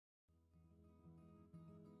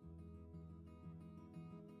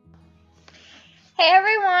Hey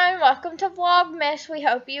everyone, welcome to Vlogmas. We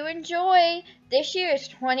hope you enjoy. This year is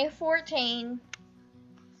 2014.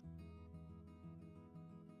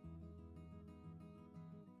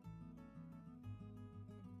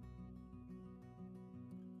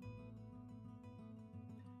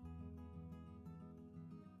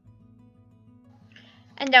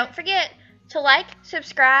 And don't forget to like,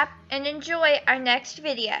 subscribe, and enjoy our next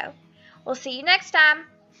video. We'll see you next time.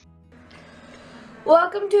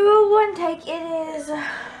 Welcome to a one take. It is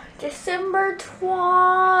December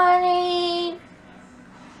 20.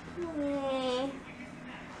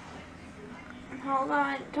 Hold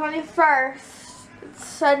on, 21st. It's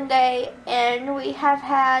Sunday, and we have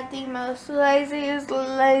had the most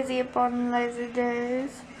lazy upon lazy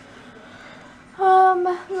days.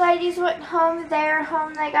 Ladies went home. They're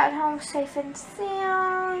home. They got home safe and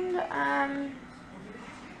sound.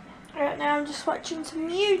 Right now I'm just watching some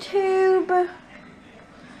YouTube.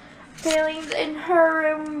 Bailey's in her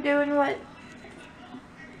room doing what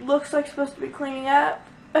looks like supposed to be cleaning up.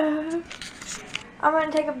 I'm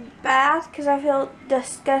gonna take a bath because I feel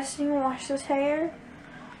disgusting and wash this hair.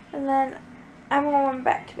 And then I'm going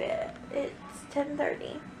back to bed. It's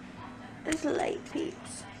 10:30. It's late,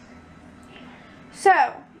 peeps.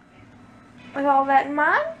 So, with all that in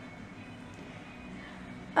mind,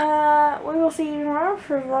 we will see you tomorrow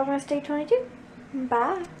for Vlogmas Day 22.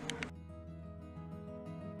 Bye.